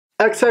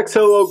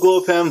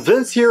GlowFam,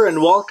 Vince here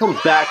and welcome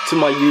back to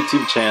my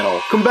YouTube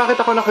channel. Kung bakit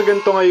ako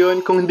nakaganto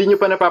ngayon, kung hindi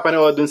nyo pa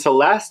napapanood dun sa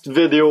last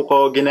video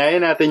ko, ginaya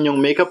natin yung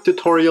makeup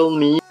tutorial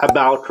ni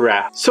about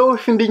wrap. So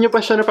if hindi nyo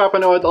pa siya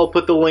napapanood, I'll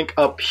put the link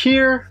up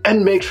here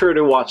and make sure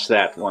to watch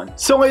that one.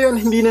 So ngayon,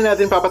 hindi na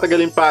natin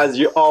papatagalin pa. As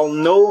you all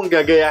know, ang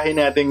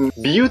gagayahin nating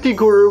beauty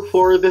guru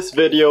for this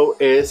video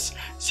is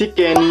si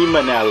Kenny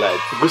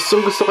Manalad.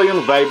 Gustong gusto ko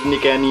yung vibe ni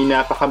Kenny,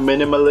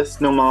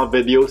 napaka-minimalist ng mga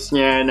videos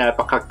niya,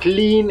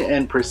 napaka-clean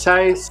and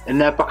precise, and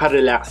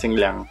napaka-relaxing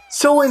lang.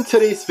 So in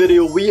today's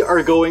video, we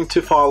are going to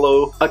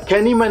follow a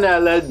Kenny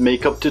Manalad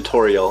makeup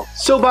tutorial.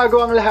 So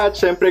bago ang lahat,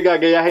 syempre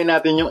gagayahin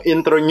natin yung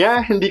intro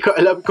niya. Hindi ko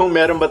alam kung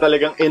meron ba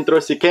talagang intro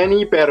si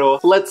Kenny,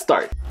 pero let's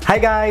start. Hi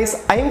guys,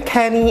 I'm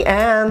Kenny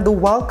and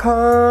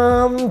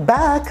welcome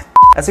back!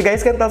 As you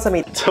guys can tell sa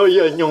me. So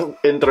yun yung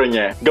intro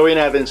niya.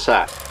 Gawin natin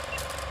siya.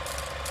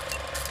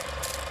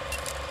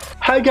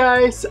 Hi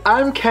guys,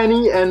 I'm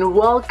Kenny and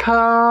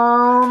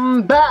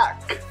welcome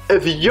back!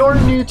 If you're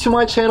new to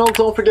my channel,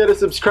 don't forget to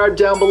subscribe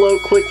down below,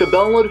 click the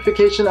bell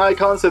notification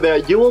icon so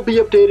that you will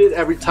be updated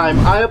every time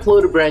I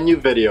upload a brand new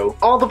video.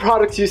 All the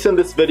products used in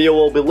this video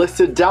will be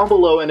listed down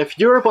below, and if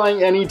you're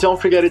buying any, don't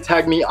forget to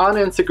tag me on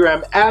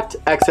Instagram at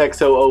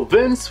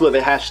xxooVince with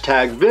the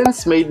hashtag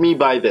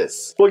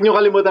VinceMadeMeBuyThis. Huwag nyo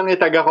kalimutang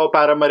itag ako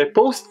para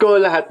ma-repost ko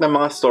lahat ng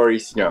mga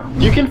stories nyo.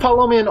 You can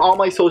follow me on all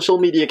my social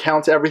media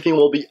accounts, everything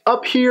will be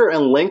up here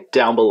and linked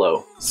down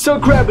below. So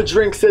grab a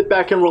drink, sit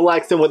back and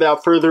relax, and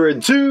without further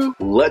ado,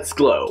 let's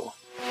glow.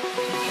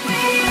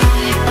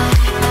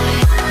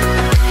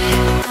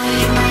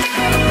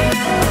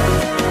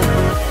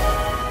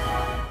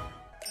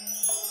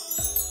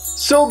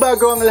 So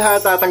bago ang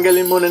lahat,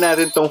 tatanggalin muna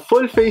natin tong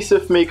full face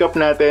of makeup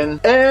natin,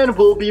 and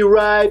we'll be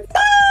right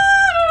back.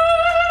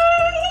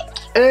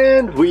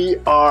 And we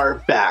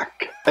are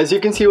back. As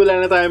you can see, wala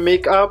na tayong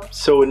makeup,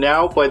 so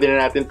now pwede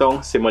na natin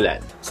tong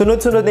simulan.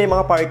 Sunod-sunod na yung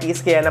mga parties,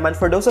 kaya naman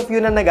for those of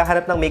you na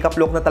naghahanap ng makeup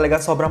look na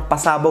talaga sobrang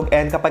pasabog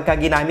and kapag ka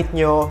ginamit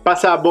nyo,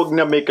 pasabog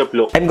na makeup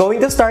look. I'm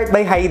going to start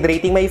by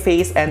hydrating my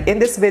face, and in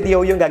this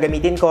video, yung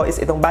gagamitin ko is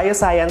itong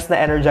Bioscience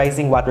na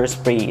Energizing Water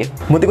Spray.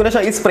 Munti ko na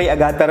siyang i-spray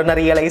agad pero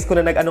na-realize ko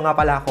na nag-ano nga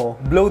pala ako,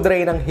 blow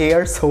dry ng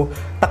hair, so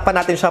takpan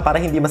natin siya para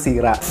hindi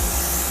masira.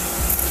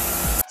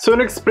 So,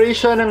 nag-spray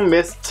siya ng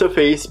mist sa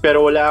face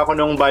pero wala ako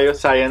nung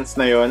Bioscience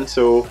na yon.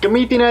 So,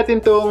 gamitin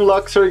natin tong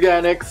Luxe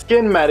Organix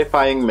Skin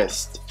Mattifying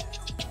Mist.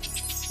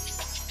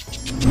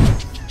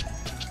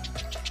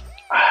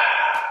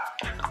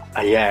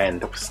 Ayan,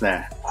 tapos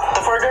na.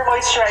 To further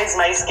moisturize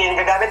my skin,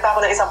 gagamit pa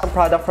ako ng isang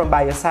product from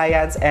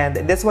Bioscience,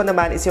 and this one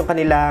naman is yung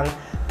kanilang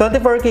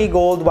 24K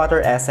Gold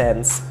Water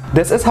Essence.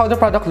 This is how the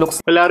product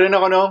looks. Wala rin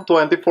ako no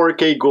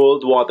 24K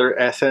Gold Water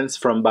Essence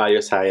from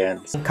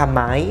Bioscience.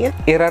 Kamay.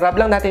 Irarab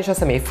lang natin siya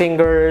sa may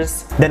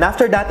fingers. Then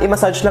after that,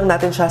 i-massage lang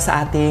natin siya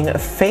sa ating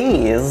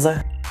face.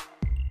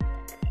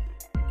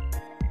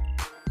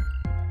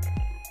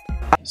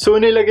 So,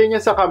 nilagay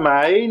niya sa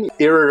kamay,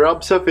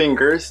 i-rub sa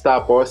fingers,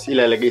 tapos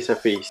ilalagay sa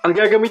face. Ang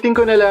gagamitin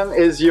ko na lang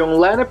is yung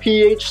Lana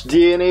PH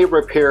DNA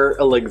Repair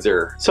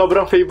Elixir.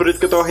 Sobrang favorite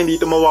ko to, hindi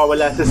ito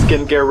mawawala sa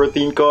skincare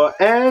routine ko.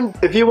 And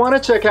if you want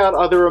to check out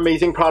other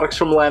amazing products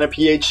from Lana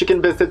PH, you can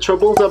visit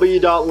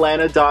www.lana.ph.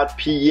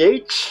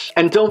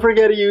 And don't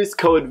forget to use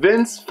code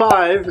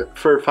VINCE5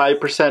 for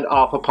 5%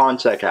 off upon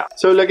checkout.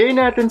 So, lagay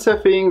natin sa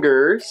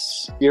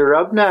fingers,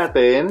 i-rub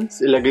natin,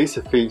 ilagay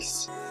sa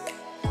face.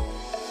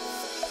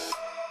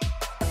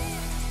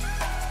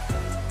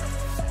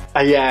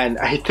 Ayan,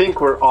 I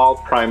think we're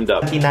all primed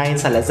up. 29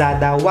 sa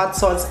Lazada,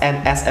 Watsons, and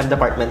SM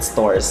department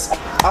stores.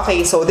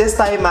 Okay, so this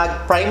time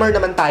mag-primer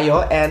naman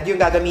tayo, and yung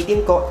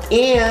gagamitin ko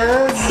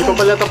is... Hindi ko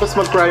pala tapos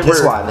mag-primer.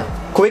 This one.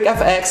 Quick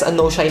FX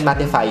No Shine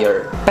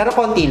Mattifier. Pero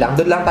konti lang,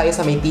 doon lang tayo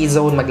sa may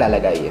T-zone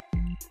maglalagay.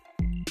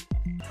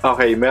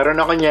 Okay, meron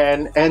ako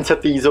niyan, and sa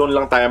T-zone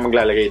lang tayo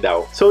maglalagay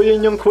daw. So, yun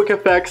yung Quick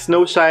Effects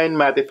No Shine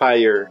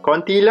Mattifier.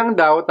 Konti lang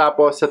daw,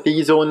 tapos sa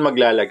T-zone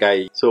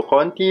maglalagay. So,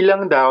 konti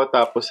lang daw,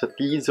 tapos sa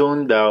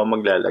T-zone daw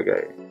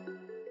maglalagay.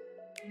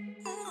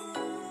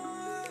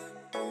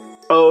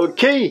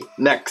 Okay,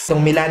 next.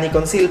 Yung Milani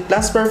Conceal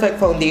Plus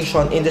Perfect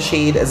Foundation in the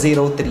shade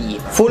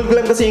 03. Full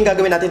glam kasi yung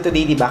gagawin natin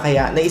today, diba?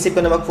 Kaya naisip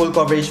ko na mag full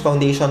coverage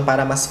foundation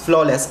para mas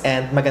flawless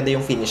and maganda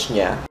yung finish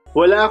niya.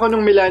 Wala ako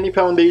nung Milani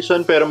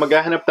foundation pero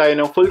maghahanap tayo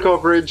ng full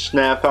coverage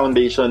na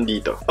foundation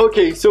dito.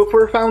 Okay, so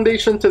for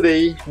foundation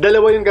today,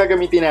 dalawa yung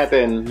gagamitin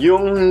natin.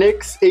 Yung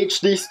NYX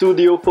HD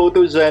Studio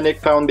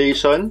Photogenic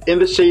Foundation in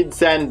the shade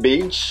Sand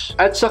Beige,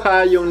 at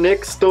saka yung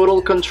NYX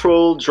Total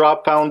Control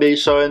Drop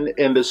Foundation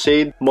in the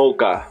shade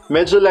Mocha.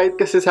 Medyo light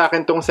kasi sa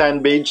akin tong Sand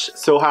Beige,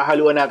 so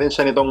hahaluan natin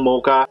siya nitong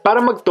Mocha para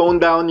mag-tone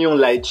down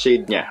yung light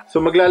shade niya.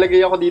 So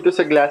maglalagay ako dito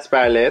sa glass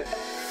palette.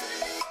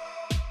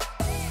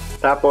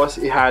 Tapos,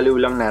 ihalo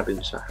lang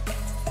natin siya.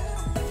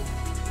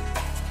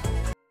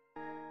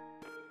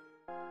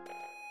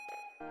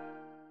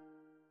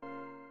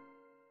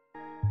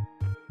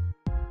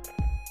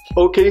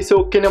 Okay,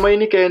 so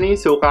kinamay ni Kenny,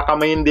 so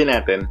kakamayin din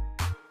natin.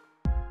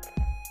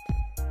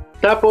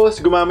 Tapos,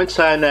 gumamit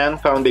siya ng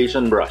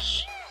foundation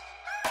brush.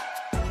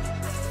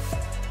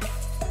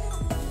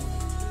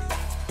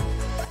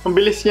 Ang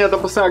bilis niya,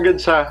 tapos na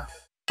agad siya.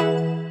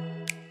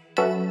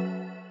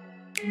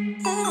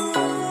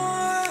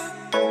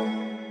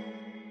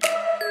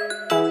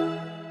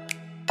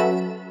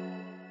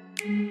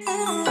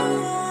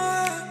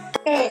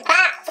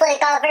 Full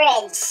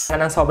coverage.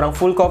 Ng sobrang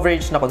full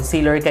coverage na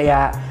concealer,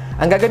 kaya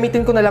ang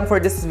gagamitin ko na lang for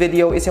this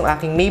video is yung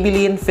aking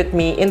Maybelline Fit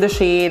Me in the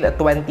shade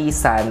 20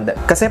 Sand.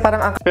 Kasi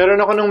parang ang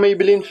Meron ako ng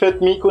Maybelline Fit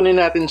Me, kunin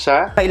natin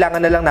siya. kailangan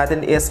na lang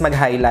natin is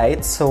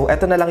mag-highlight. So,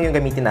 eto na lang yung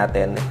gamitin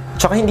natin.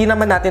 Tsaka hindi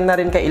naman natin na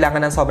rin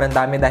kailangan ng sobrang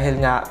dami dahil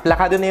nga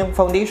plakado na yung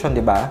foundation,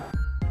 di ba?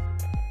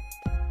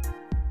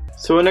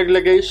 So,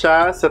 naglagay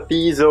siya sa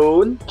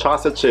T-zone, tsaka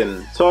sa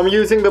chin. So, I'm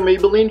using the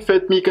Maybelline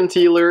Fit Me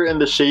Concealer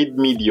in the shade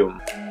Medium.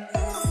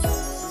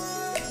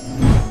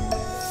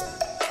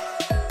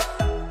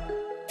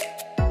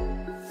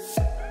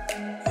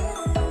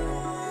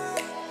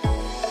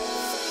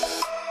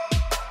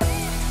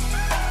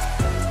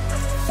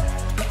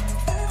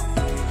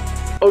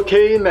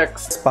 Okay,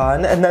 next.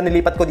 Pan na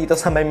nilipat ko dito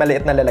sa may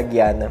maliit na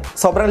lalagyan.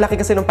 Sobrang laki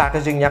kasi ng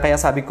packaging niya, kaya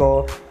sabi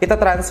ko,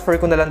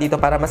 ita-transfer ko na lang dito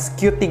para mas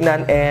cute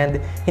tignan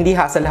and hindi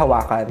hassle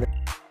hawakan.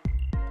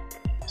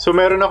 So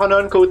meron ako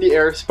noon Coty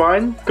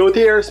Airspun.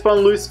 Coty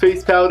Airspun Loose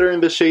Face Powder in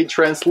the shade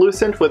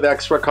Translucent with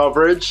extra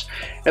coverage.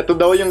 Ito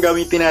daw yung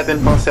gamitin natin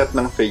pang set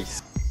ng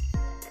face.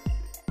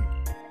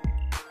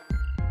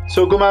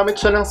 So gumamit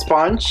siya ng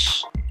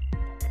sponge.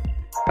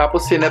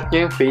 Tapos sinet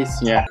niya yung face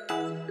niya.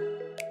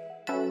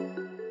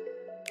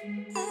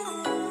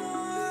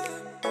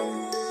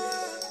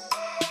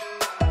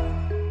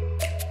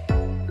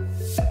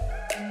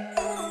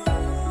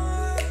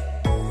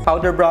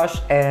 Powder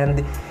brush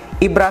and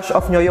i-brush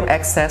off nyo yung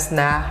excess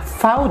na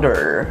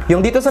powder.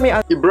 Yung dito sa may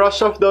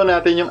I-brush off daw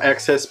natin yung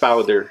excess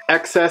powder.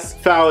 Excess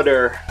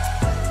powder.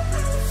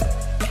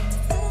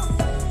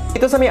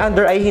 Dito sa may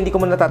under eye, hindi ko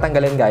muna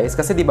tatanggalin guys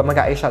kasi di ba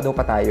mag-eyeshadow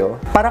pa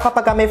tayo. Para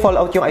kapag may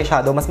fallout yung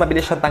eyeshadow, mas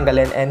mabilis siyang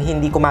tanggalin and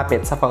hindi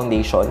kumapit sa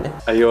foundation.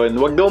 Ayun,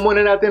 wag daw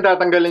muna natin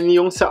tatanggalin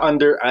yung sa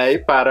under eye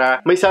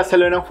para may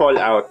sasalo ng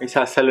fallout. May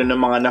sasalo ng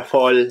mga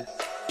na-fall.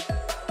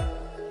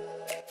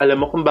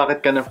 Alam mo kung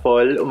bakit ka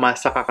na-fall?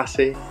 Umasa ka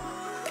kasi.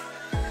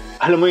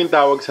 Alam mo yung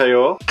tawag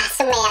sa'yo?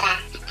 Sumera.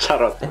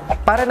 Charot.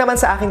 Para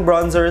naman sa aking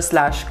bronzer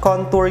slash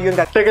contour yung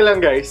Teka lang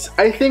guys,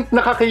 I think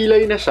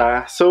nakakilay na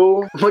siya.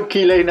 So,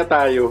 magkilay na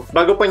tayo.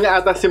 Bago pa niya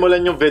ata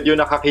simulan yung video,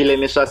 nakakilay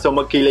na siya. So,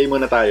 magkilay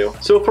muna tayo.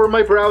 So, for my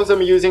brows,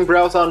 I'm using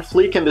Brows on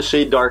Fleek in the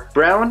shade Dark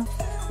Brown.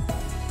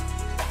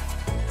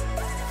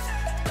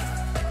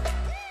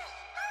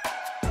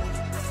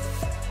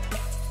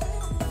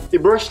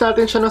 I-brush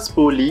natin siya ng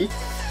spoolie.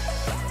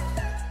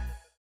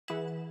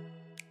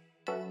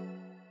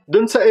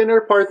 Dun sa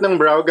inner part ng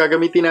brow,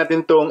 gagamitin natin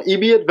tong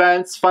EB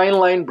Advanced Fine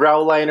Line Brow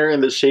Liner in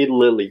the shade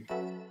Lily.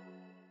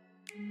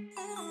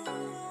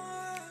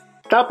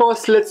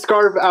 Tapos, let's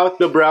carve out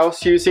the brows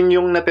using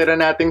yung natira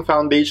nating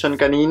foundation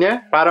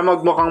kanina para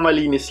magmukhang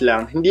malinis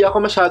lang. Hindi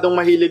ako masyadong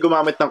mahilig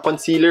gumamit ng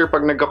concealer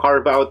pag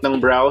nagka-carve out ng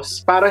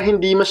brows para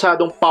hindi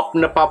masyadong pop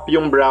na pop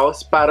yung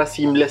brows para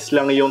seamless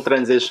lang yung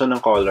transition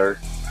ng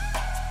color.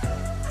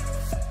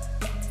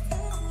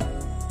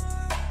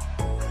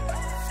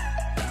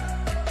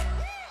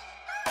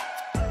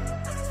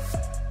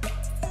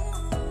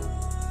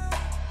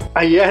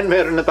 Ayan,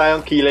 meron na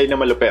tayong kilay na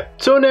malupit.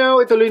 So now,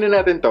 ituloy na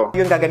natin to.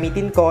 Yung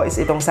gagamitin ko is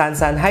itong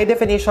Sansan High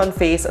Definition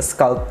Face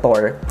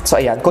Sculptor.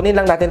 So ayan, kunin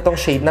lang natin tong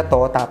shade na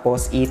to,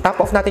 tapos i-top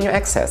off natin yung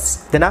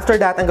excess. Then after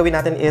that, ang gawin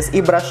natin is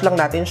i-brush lang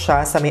natin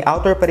siya sa may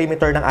outer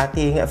perimeter ng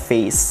ating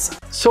face.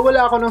 So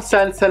wala ako ng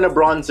Sansan na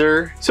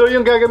bronzer. So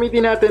yung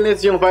gagamitin natin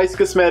is yung Vice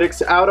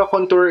Cosmetics Outer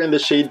Contour in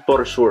the shade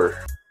Porshur.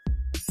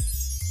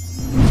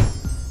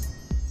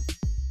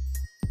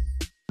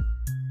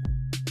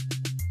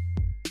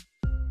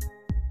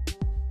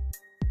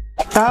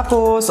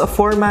 Tapos,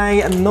 for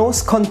my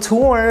nose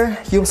contour,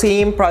 yung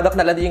same product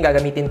na lang din yung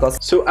gagamitin ko.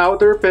 So,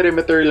 outer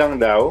perimeter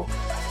lang daw.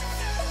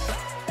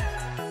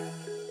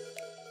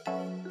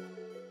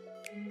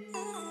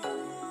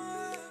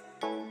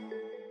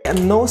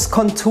 Nose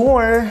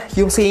contour,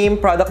 yung same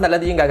product na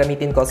lang din yung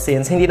gagamitin ko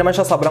since hindi naman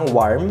siya sobrang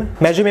warm.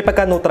 Medyo may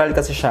pagka-neutral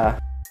kasi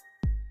siya.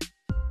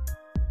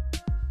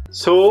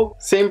 So,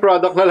 same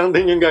product na lang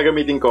din yung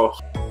gagamitin ko.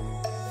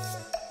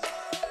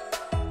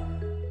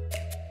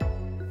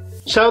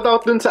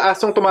 Shoutout dun sa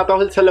asong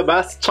tumatawid sa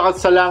labas, tsaka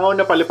sa langaw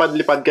na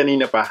palipad-lipad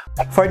kanina pa.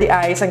 For the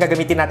eyes, ang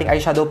gagamitin nating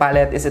eyeshadow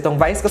palette is itong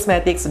Vice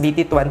Cosmetics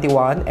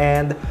BT21.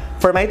 And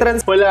for my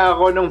wala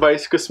ako ng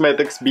Vice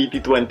Cosmetics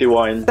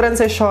BT21.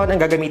 transition, ang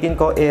gagamitin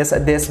ko is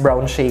this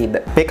brown shade.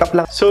 Pick up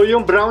lang. So,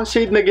 yung brown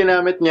shade na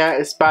ginamit niya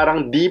is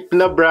parang deep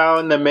na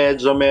brown na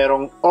medyo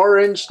merong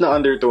orange na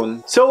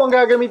undertone. So, ang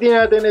gagamitin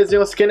natin is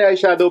yung Skin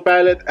Eyeshadow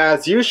Palette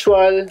as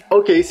usual.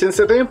 Okay,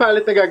 since ito yung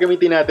palette na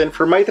gagamitin natin,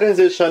 for my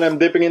transition, I'm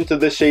dipping into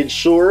the shade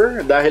Sure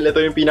dahil ito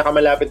yung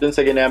pinakamalapit dun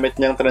sa ginamit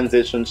niyang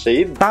transition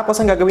shade.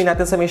 Tapos, ang gagawin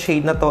natin sa may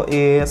shade na to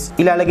is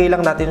ilalagay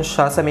lang natin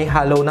siya sa may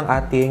hollow ng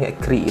ating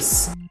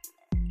crease.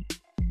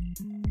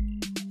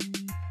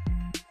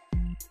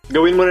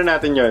 Gawin muna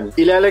natin yon.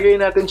 Ilalagay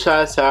natin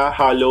siya sa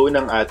hollow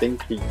ng ating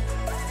crease.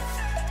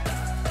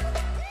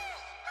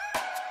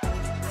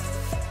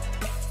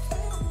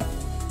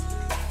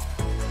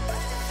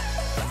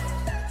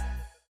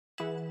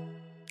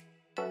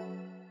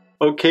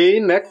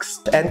 Okay,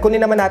 next. And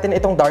kunin naman natin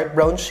itong dark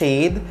brown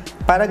shade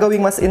para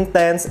gawing mas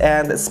intense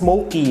and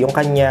smoky yung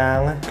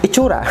kanyang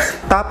itsura.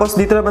 Tapos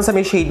dito naman sa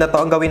may shade na to,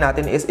 ang gawin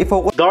natin is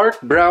i-focus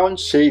Dark brown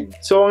shade.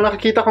 So, ang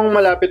nakikita kong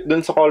malapit dun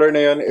sa color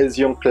na yun is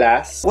yung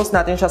Class. focus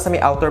natin siya sa may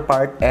outer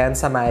part and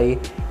sa may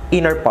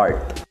inner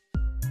part.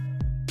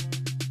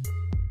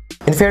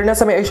 In fairness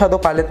sa may eyeshadow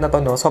palette na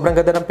to, no, sobrang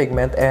ganda ng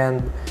pigment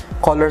and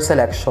color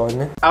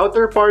selection.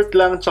 Outer part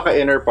lang, tsaka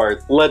inner part.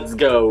 Let's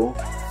go!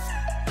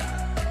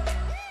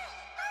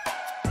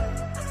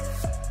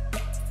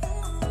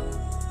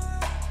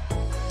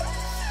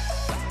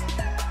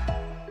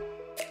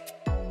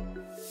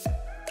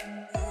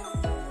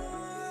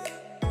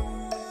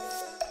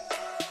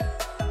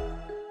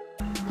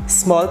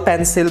 Small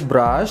pencil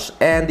brush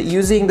and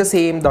using the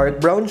same dark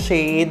brown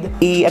shade,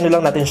 i-ano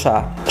lang natin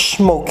siya,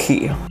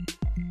 smoky.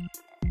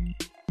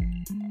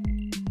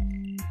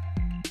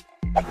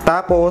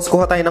 Tapos,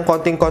 kuha tayo ng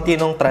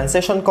konting-konti ng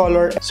transition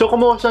color. So,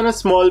 kumuha siya ng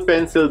small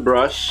pencil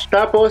brush.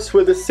 Tapos,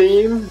 with the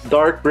same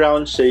dark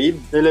brown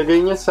shade,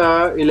 nilagay niya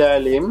sa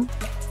ilalim.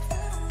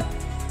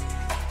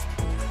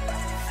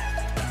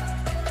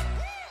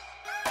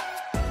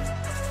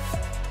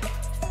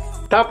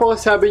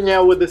 Tapos, sabi niya,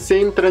 with the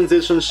same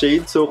transition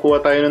shade, so kuha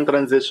tayo ng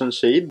transition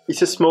shade,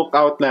 isa-smoke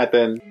out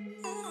natin.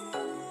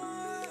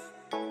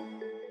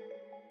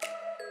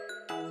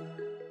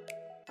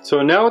 So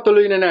now,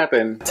 tuloy na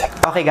natin.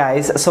 Okay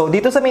guys, so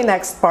dito sa may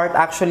next part,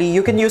 actually, you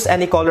can use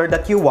any color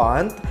that you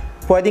want.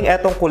 Pwedeng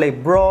etong kulay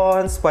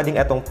bronze, pwedeng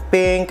etong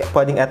pink,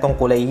 pwedeng etong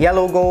kulay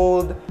yellow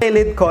gold. May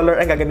lid color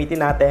ang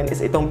gagamitin natin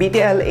is itong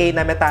BTLA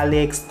na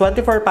Metallics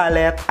 24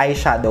 palette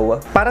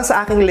eyeshadow. Para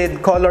sa aking lid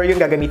color, yung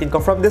gagamitin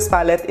ko from this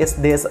palette is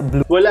this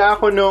blue. Wala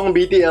ako nung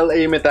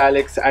BTLA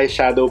Metallics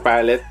eyeshadow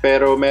palette,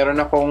 pero meron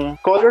akong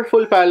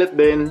colorful palette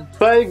din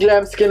by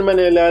GLAM Skin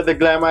Manila, the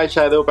GLAM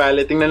eyeshadow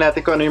palette. Tingnan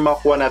natin kung ano yung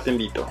makuha natin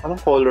dito.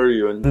 Anong color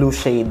yun? Blue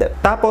shade.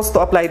 Tapos,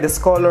 to apply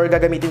this color,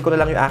 gagamitin ko na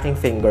lang yung aking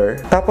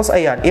finger. Tapos,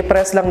 ayan,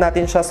 i-press lang natin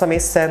siya sa may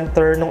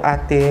center ng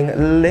ating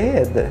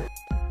lid.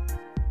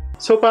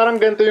 So, parang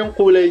ganito yung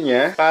kulay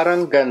niya.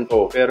 Parang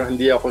ganito. Pero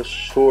hindi ako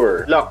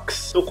sure.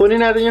 Luxe. So,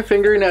 kunin natin yung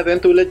finger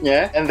natin tulad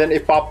niya. And then,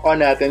 i-pop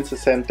on natin sa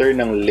center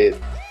ng lid.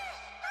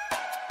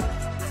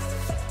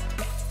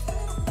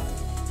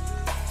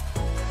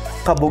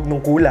 Kabog ng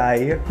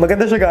kulay.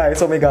 Maganda siya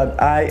guys. Oh my god.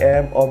 I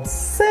am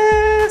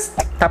obsessed!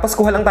 Tapos,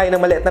 kuha lang tayo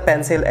ng maliit na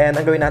pencil. And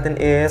ang gawin natin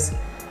is,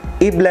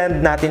 i-blend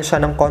natin siya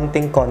ng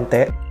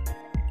konting-konti.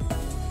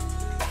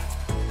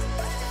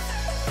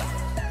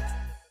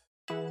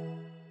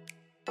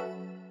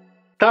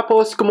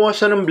 Tapos, kumuha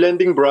siya ng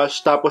blending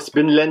brush, tapos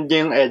binlend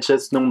niya yung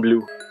edges ng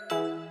blue.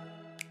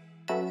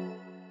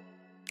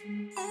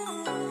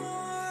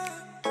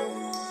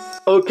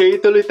 Okay,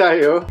 tuloy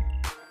tayo.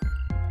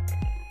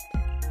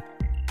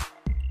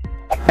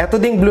 Eto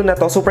ding blue na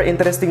to, super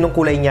interesting ng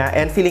kulay niya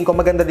and feeling ko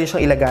maganda din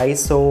siyang ilagay.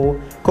 So,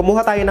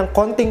 kumuha tayo ng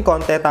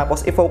konting-konti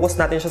tapos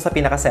i-focus natin siya sa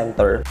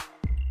pinaka-center.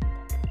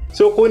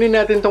 So, kunin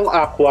natin tong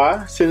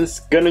aqua, since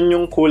ganun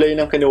yung kulay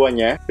ng kinuha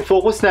niya.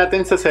 I-focus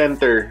natin sa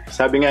center,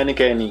 sabi nga ni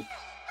Kenny.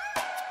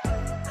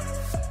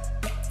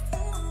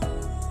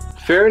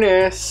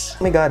 Fairness!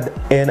 Oh my god,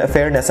 in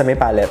fairness sa may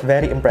palette,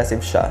 very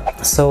impressive siya.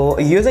 So,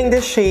 using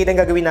this shade, ang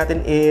gagawin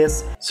natin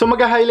is... So,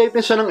 mag-highlight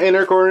na siya ng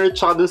inner corner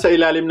tsaka dun sa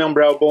ilalim ng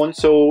brow bone.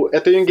 So,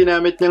 ito yung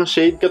ginamit niyang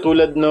shade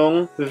katulad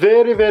nung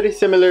very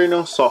similar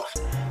nung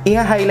soft.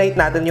 I-highlight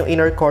natin yung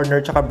inner corner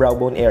tsaka brow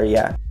bone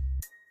area.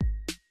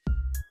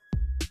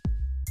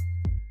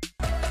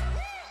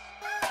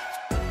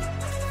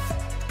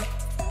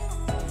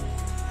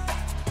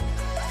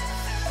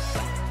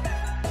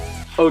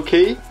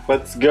 Okay,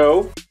 let's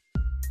go!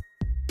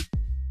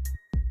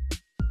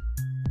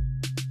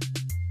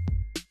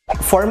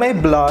 For my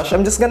blush,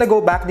 I'm just gonna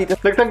go back dito.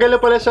 Nagtanggal na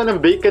pala siya ng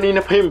bake. Kanina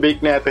pa yung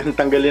bake natin.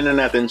 Tanggalin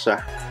na natin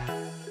siya.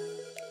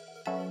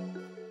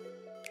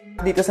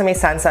 Dito sa may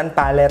Sansan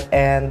palette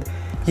and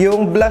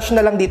yung blush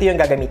na lang dito yung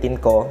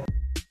gagamitin ko.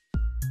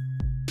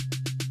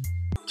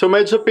 So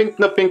medyo pink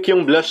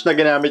yung blush na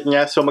ginamit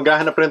niya. So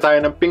maghahanap rin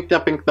tayo ng pink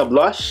na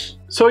blush.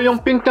 So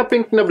yung pink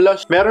na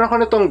blush, meron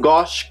ako nitong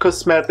Gosh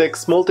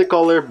Cosmetics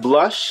Multicolor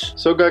Blush.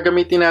 So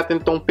gagamitin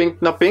natin tong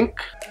pink na pink.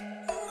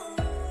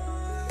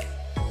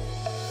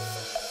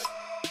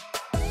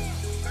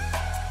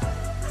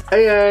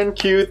 Ayan,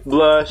 cute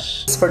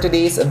blush. For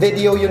today's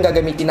video, yung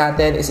gagamitin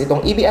natin is itong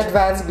EB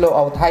Advanced Glow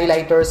Out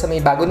Highlighter sa may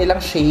bago nilang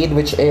shade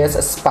which is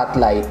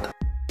Spotlight.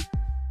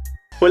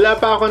 Wala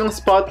pa ako ng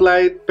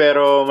Spotlight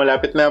pero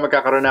malapit na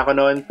magkakaroon ako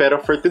noon.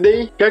 Pero for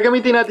today,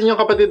 gagamitin natin yung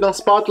kapatid ng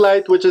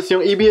Spotlight which is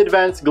yung EB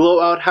Advanced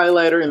Glow Out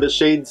Highlighter in the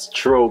shade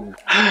Strobe.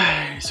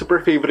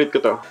 Super favorite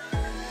ko to.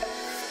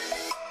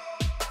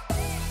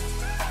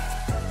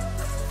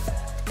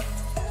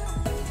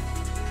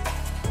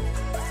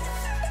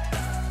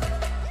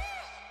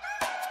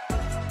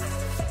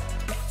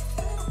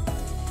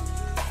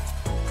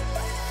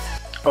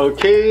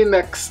 Okay,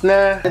 next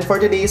na. And for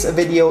today's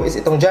video is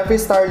itong Jeffree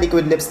Star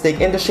Liquid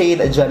Lipstick in the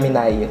shade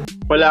Gemini.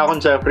 Wala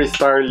akong Jeffree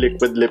Star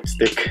Liquid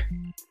Lipstick.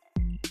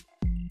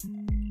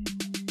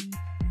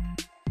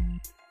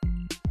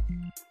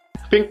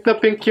 Pink na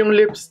pink yung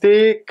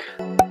lipstick.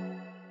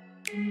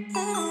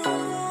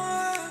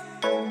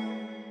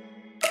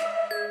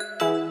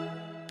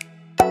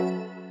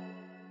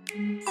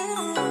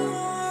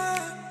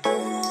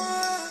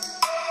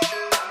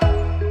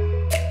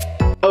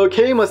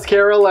 Okay,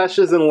 mascara,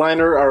 lashes, and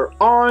liner are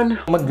on.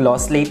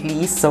 Mag-gloss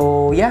lately,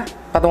 so yeah,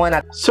 patungan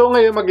natin. So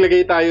ngayon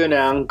maglagay tayo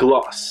ng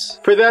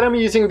gloss. For that, I'm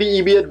using the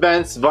EB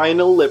Advanced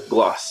Vinyl Lip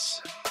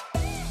Gloss.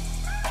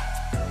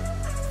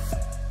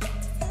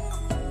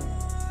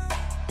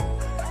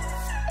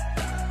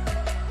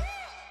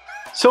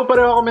 So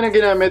pareho kami na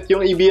ginamit yung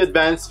EB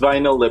Advanced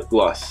Vinyl Lip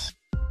Gloss.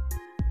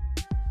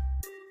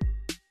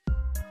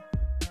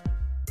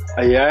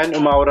 Ayan,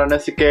 umaura na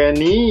si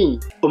Kenny.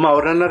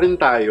 Umaura na rin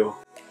tayo.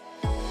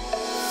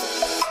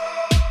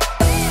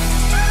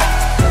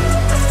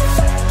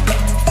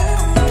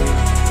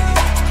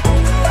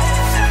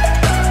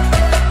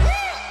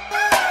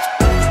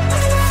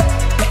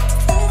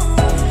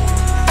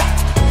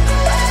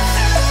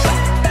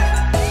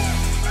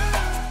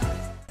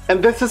 And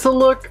this is a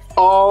look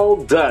all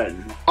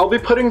done. I'll be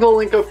putting the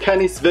link of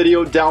Kenny's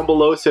video down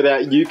below so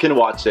that you can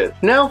watch it.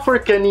 Now for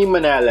Kenny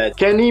Manalad.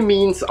 Kenny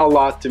means a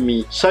lot to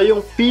me. Siya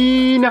yung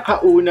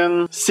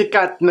pinakaunang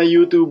sikat na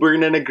YouTuber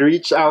na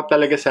nag-reach out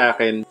talaga sa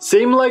akin.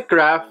 Same like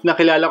Raph,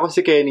 nakilala ko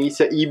si Kenny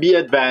sa EB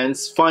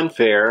Advanced Fun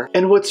Fair.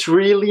 And what's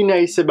really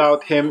nice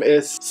about him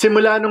is,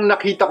 simula nung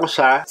nakita ko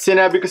siya,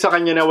 sinabi ko sa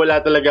kanya na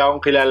wala talaga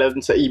akong kilala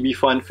dun sa EB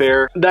Fun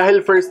Fair. Dahil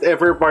first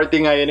ever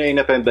party nga yun na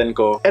inattendan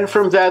ko. And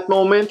from that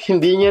moment,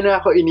 hindi niya na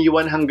ako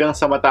iniwan hanggang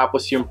sa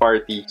matapos yung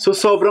party. So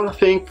sobrang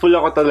thankful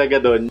ako talaga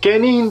dun.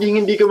 Kenny,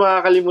 hindi ko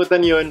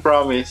makakalimutan yun,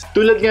 promise.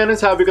 Tulad nga nung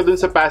sabi ko dun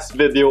sa past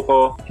video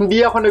ko, hindi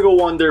ako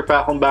nag-wonder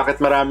pa kung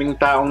bakit maraming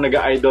taong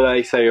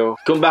nag-idolize sa'yo.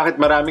 Kung bakit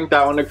maraming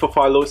taong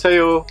nagpo-follow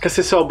sa'yo. Kasi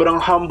sobrang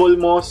humble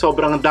mo,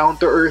 sobrang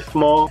down-to-earth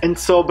mo, and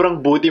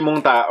sobrang buti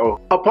mong tao.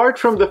 Apart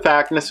from the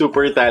fact na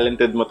super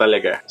talented mo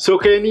talaga.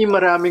 So Kenny,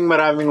 maraming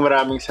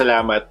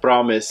salamat.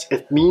 Promise,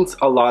 it means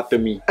a lot to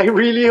me. I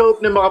really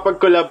hope na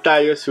makapag-collab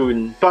tayo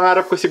soon.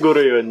 Pangarap ko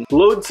siguro yun.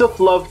 Loads of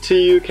love to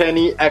you,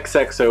 Kenny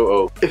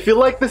xxoo. If you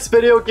like this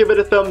video, give it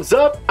a thumbs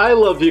up. I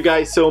love you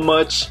guys so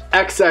much.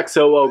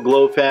 xxoo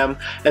GlowFam.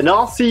 And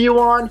I'll see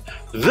you on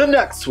the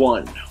next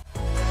one.